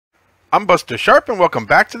I'm Buster Sharp and welcome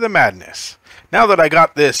back to the madness. Now that I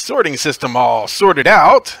got this sorting system all sorted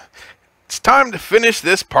out, it's time to finish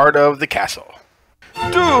this part of the castle.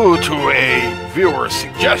 Due to a viewer's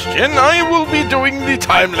suggestion, I will be doing the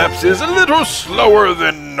time lapses a little slower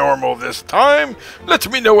than normal this time.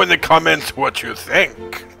 Let me know in the comments what you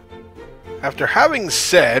think. After having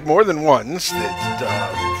said more than once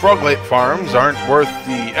that Froglet farms aren't worth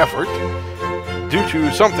the effort, due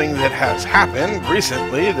to something that has happened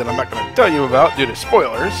recently that I'm not going to tell you about due to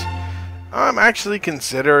spoilers, I'm actually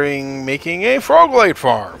considering making a Froglet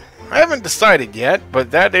farm. I haven't decided yet,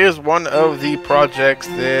 but that is one of the projects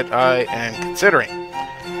that I am considering.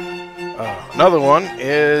 Another one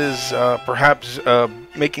is perhaps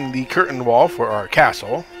making the curtain wall for our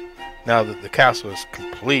castle, now that the castle is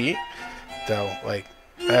complete. Though, I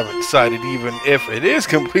haven't decided even if it is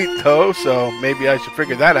complete though, so maybe I should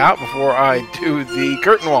figure that out before I do the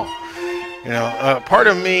curtain wall. You know, part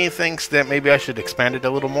of me thinks that maybe I should expand it a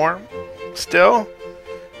little more still.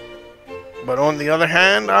 But on the other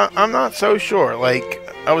hand, I'm not so sure.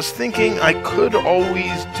 I was thinking I could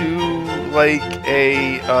always do,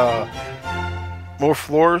 more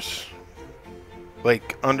floors,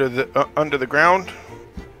 under the ground.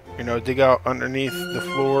 You know, dig out underneath the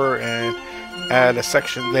floor and add a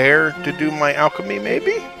section there to do my alchemy,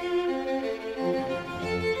 maybe?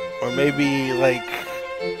 Or maybe,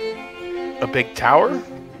 a big tower?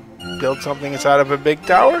 Build something inside of a big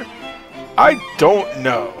tower? I don't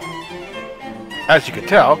know. As you can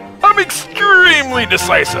tell, I'm extremely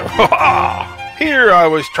decisive. Here I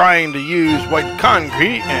was trying to use white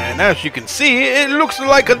concrete, and as you can see, it looks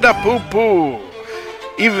like a da poo-poo.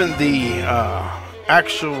 Even the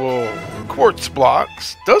actual quartz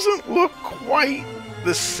blocks doesn't look quite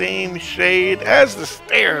the same shade as the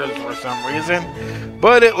stairs for some reason,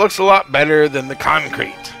 but it looks a lot better than the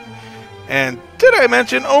concrete. And did I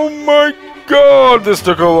mention, oh my god, this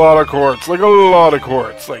took a lot of quartz, a lot of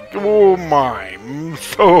quartz, oh my,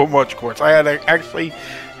 so much quartz. I actually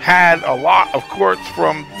had a lot of quartz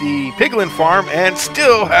from the piglin farm and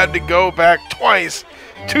still had to go back twice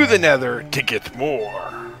to the nether to get more.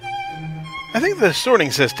 I think the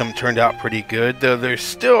sorting system turned out pretty good, though there's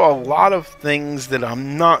still a lot of things that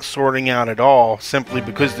I'm not sorting out at all, simply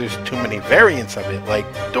because there's too many variants of it, like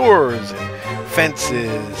doors and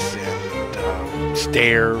fences and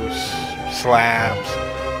stairs, slabs,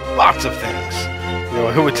 lots of things. You know,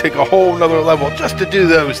 it would take a whole nother level just to do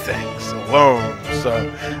those things alone, so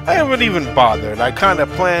I haven't even bothered. I kind of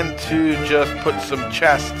planned to just put some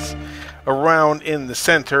chests around in the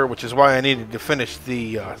center, which is why I needed to finish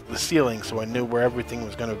the ceiling, so I knew where everything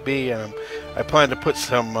was going to be. And I planned to put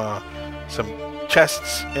some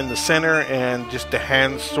chests in the center, and just to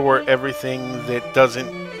hand sort everything that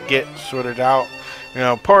doesn't get sorted out. You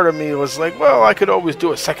know, part of me was like, well, I could always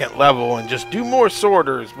do a second level and just do more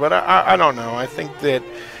sorters, but I don't know. I think that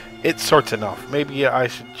it sorts enough. Maybe I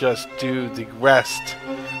should just do the rest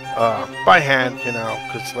by hand, you know,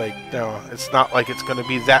 because it's not like it's going to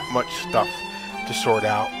be that much stuff to sort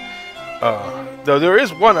out. Though there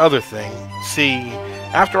is one other thing. See,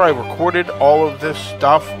 after I recorded all of this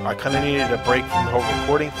stuff, I kind of needed a break from the whole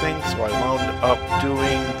recording thing, so I wound up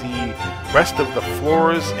doing the rest of the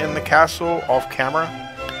floors in the castle off camera,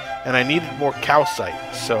 and I needed more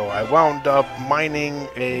calcite, so I wound up mining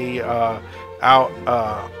a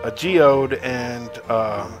geode, and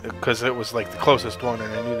because it was the closest one,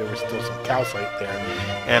 and I knew there was still some calcite there,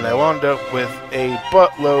 and I wound up with a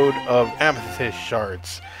buttload of amethyst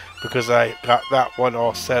shards, because I got that one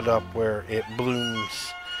all set up where it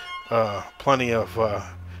blooms plenty of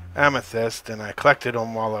amethyst, and I collected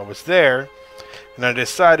them while I was there, and I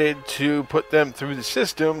decided to put them through the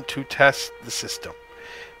system to test the system.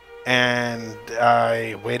 And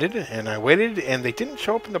I waited, and they didn't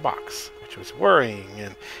show up in the box, which was worrying,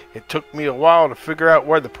 and it took me a while to figure out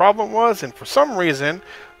where the problem was. And for some reason,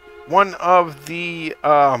 one of the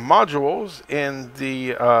modules in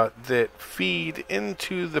the that feed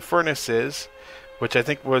into the furnaces, which I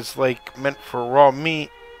think was meant for raw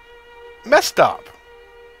meat, messed up.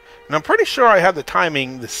 And I'm pretty sure I have the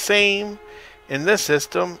timing the same in this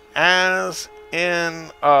system as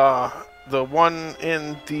in the one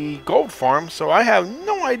in the gold farm, so I have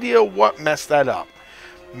no idea what messed that up.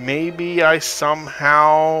 Maybe I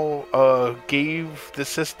somehow gave the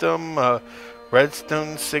system a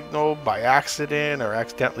redstone signal by accident, or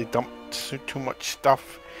accidentally dumped too much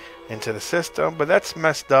stuff into the system, but that's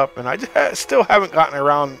messed up, and I still haven't gotten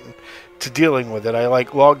around to dealing with it. I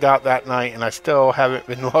logged out that night, and I still haven't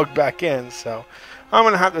been logged back in, so I'm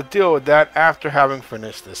going to have to deal with that after having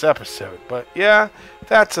finished this episode. But yeah,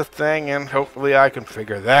 that's a thing, and hopefully I can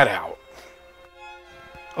figure that out.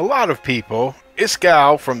 A lot of people,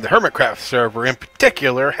 Iskal from the Hermitcraft server in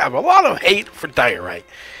particular, have a lot of hate for diorite.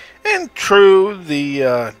 And true,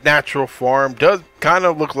 the natural form does kind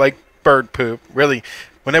of look like bird poop. Really,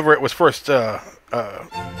 whenever it was first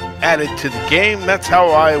added to the game, that's how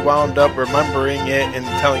I wound up remembering it and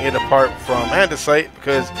telling it apart from andesite,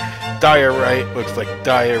 because diorite looks like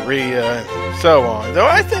diarrhea and so on. Though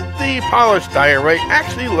I think the polished diorite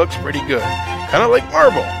actually looks pretty good, kind of like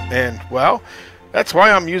marble. And well, that's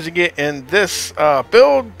why I'm using it in this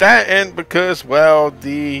build. That and because, well,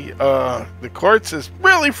 the quartz is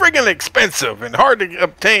really friggin' expensive and hard to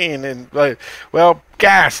obtain, and like, well,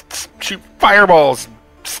 gas, shoot fireballs,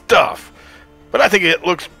 stuff. But I think it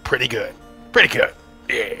looks pretty good. Pretty good.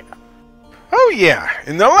 Yeah. Oh yeah,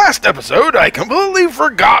 in the last episode I completely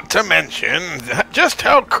forgot to mention just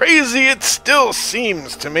how crazy it still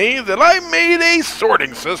seems to me that I made a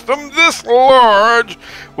sorting system this large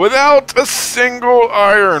without a single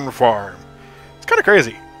iron farm. It's kind of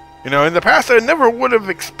crazy. You know, in the past I never would have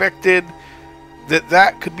expected that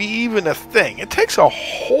that could be even a thing. It takes a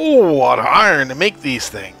whole lot of iron to make these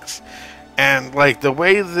things. And like the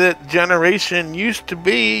way that generation used to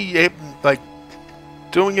be, like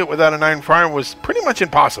doing it without an iron farm was pretty much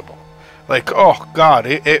impossible. Like, oh god,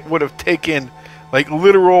 it would have taken like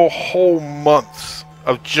literal whole months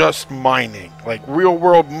of just mining, like real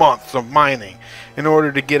world months of mining, in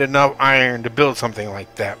order to get enough iron to build something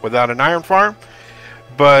like that without an iron farm.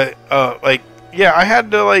 But like, yeah, I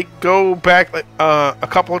had to like go back a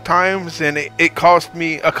couple of times, and it cost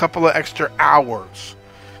me a couple of extra hours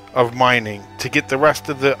of mining to get the rest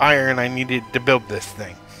of the iron I needed to build this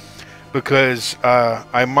thing. Because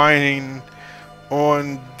I'm mining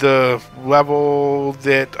on the level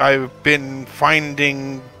that I've been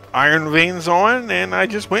finding iron veins on, and I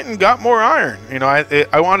just went and got more iron. You know,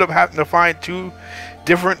 I wound up having to find 2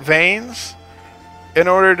 different veins in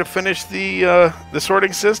order to finish the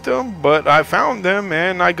sorting system, but I found them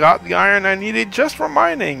and I got the iron I needed just for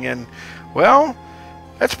mining, and well,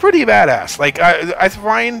 that's pretty badass. Like I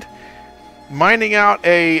find mining out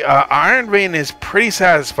a iron vein is pretty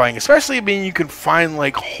satisfying, especially when you can find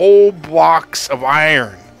like whole blocks of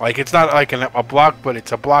iron. Like it's not like a block, but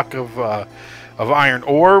it's a block of iron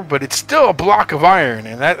ore, but it's still a block of iron,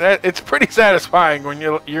 and that it's pretty satisfying when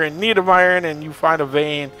you're in need of iron and you find a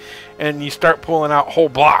vein and you start pulling out whole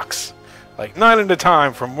blocks, like 9 at a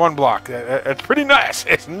time from one block. That's pretty nice.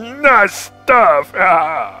 It's nice stuff.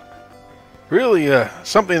 Really,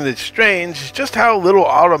 something that's strange is just how little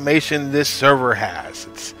automation this server has.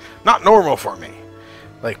 It's not normal for me.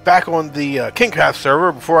 Like back on the KingCraft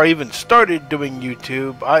server, before I even started doing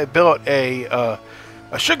YouTube, I built a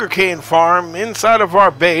sugarcane farm inside of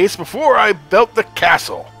our base before I built the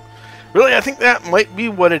castle. Really, I think that might be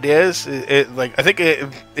what it is. I think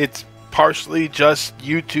it's partially just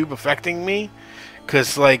YouTube affecting me.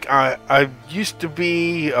 Because, like, I used to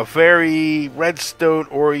be a very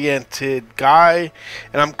redstone-oriented guy,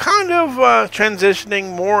 and I'm kind of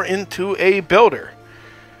transitioning more into a builder.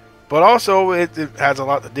 But also, it has a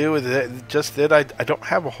lot to do with it. Just that I don't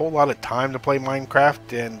have a whole lot of time to play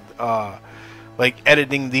Minecraft, and, like,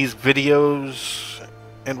 editing these videos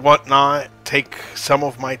and whatnot take some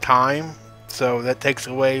of my time. So that takes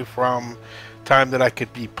away from time that I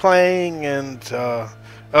could be playing and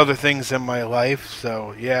other things in my life.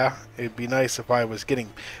 So yeah, it'd be nice if I was getting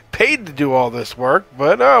paid to do all this work,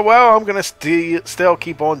 but well, I'm gonna still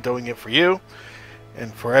keep on doing it for you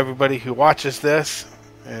and for everybody who watches this,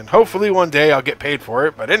 and hopefully one day I'll get paid for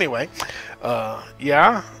it. But anyway,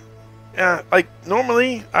 yeah, like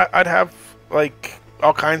normally I'd have like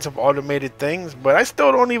all kinds of automated things, but I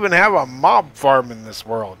still don't even have a mob farm in this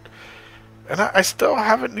world, and I still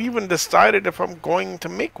haven't even decided if I'm going to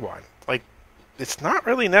make one. Like, it's not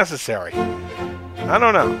really necessary. I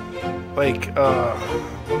don't know. Like,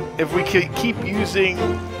 if we could keep using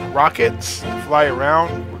rockets to fly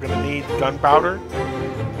around, we're gonna need gunpowder.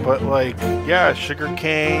 But like, yeah,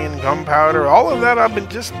 sugarcane, gunpowder, all of that I've been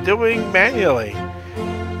just doing manually.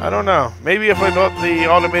 I don't know. Maybe if I built the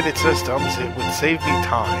automated systems, it would save me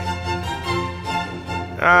time.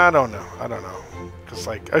 I don't know. Cause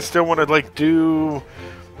like, I still want to like do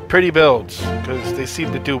pretty builds, because they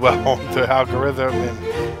seem to do well on the algorithm,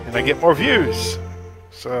 and I get more views.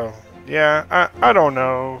 So yeah, I don't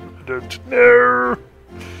know. I don't know.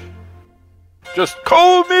 Just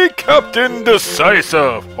call me Captain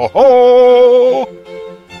Decisive. Ho ho!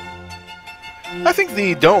 I think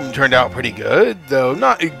the dome turned out pretty good, though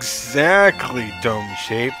not exactly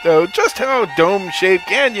dome-shaped, though just how dome-shaped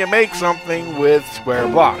can you make something with square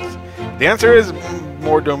blocks? The answer is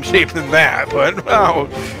more dome-shaped than that, but well,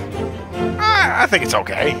 I think it's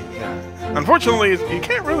okay. Unfortunately, you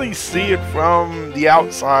can't really see it from the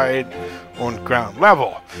outside on ground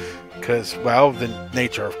level because, well, the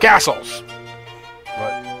nature of castles.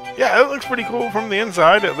 But yeah, it looks pretty cool from the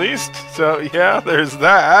inside at least. So yeah, there's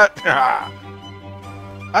that.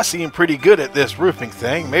 I seem pretty good at this roofing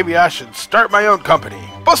thing. Maybe I should start my own company.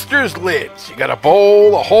 Buster's Lids. You got a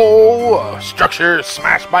bowl, a hole, a structure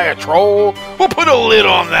smashed by a troll. We'll put a lid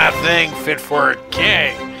on that thing fit for a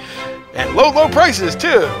king. And low, low prices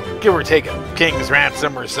too. Give or take a king's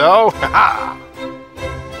ransom or so.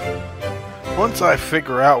 Once I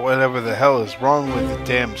figure out whatever the hell is wrong with the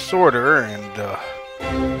damn sorter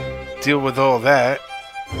and deal with all that,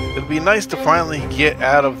 it'd be nice to finally get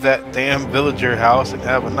out of that damn villager house and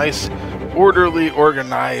have a nice, orderly,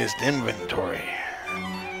 organized inventory.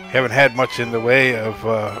 Haven't had much in the way of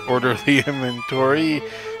orderly inventory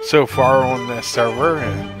so far on this server.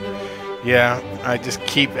 And yeah, I just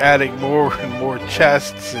keep adding more and more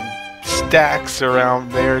chests and stacks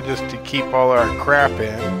around there just to keep all our crap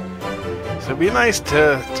in. So it'd be nice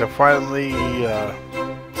to finally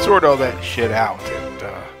sort all that shit out and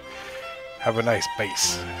have a nice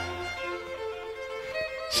base.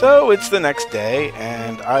 So it's the next day,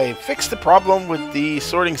 and I fixed the problem with the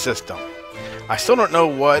sorting system. I still don't know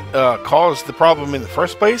what caused the problem in the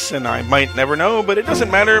first place, and I might never know, but it doesn't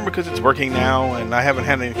matter because it's working now, and I haven't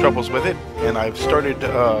had any troubles with it. And I've started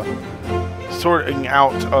sorting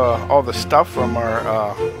out all the stuff from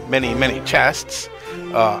our many chests.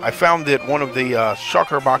 I found that one of the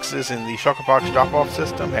shulker boxes in the shulker box drop-off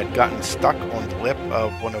system had gotten stuck on the lip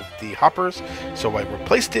of one of the hoppers, so I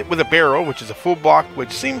replaced it with a barrel, which is a full block,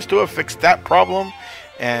 which seems to have fixed that problem,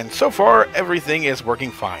 and so far everything is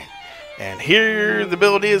working fine. And here the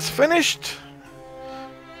build is finished.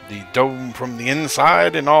 The dome from the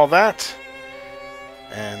inside and all that.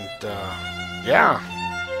 And yeah.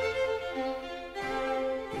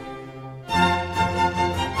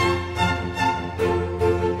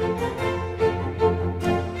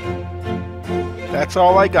 That's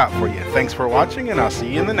all I got for you. Thanks for watching, and I'll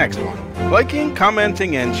see you in the next one. Liking,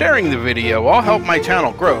 commenting, and sharing the video all help my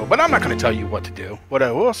channel grow, but I'm not going to tell you what to do. What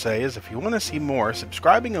I will say is if you want to see more,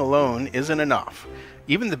 subscribing alone isn't enough.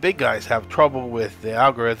 Even the big guys have trouble with the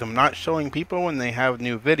algorithm not showing people when they have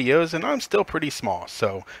new videos, and I'm still pretty small.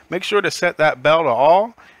 So make sure to set that bell to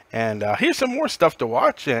all, and here's some more stuff to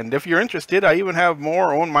watch, and if you're interested, I even have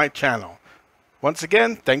more on my channel. Once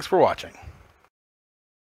again, thanks for watching.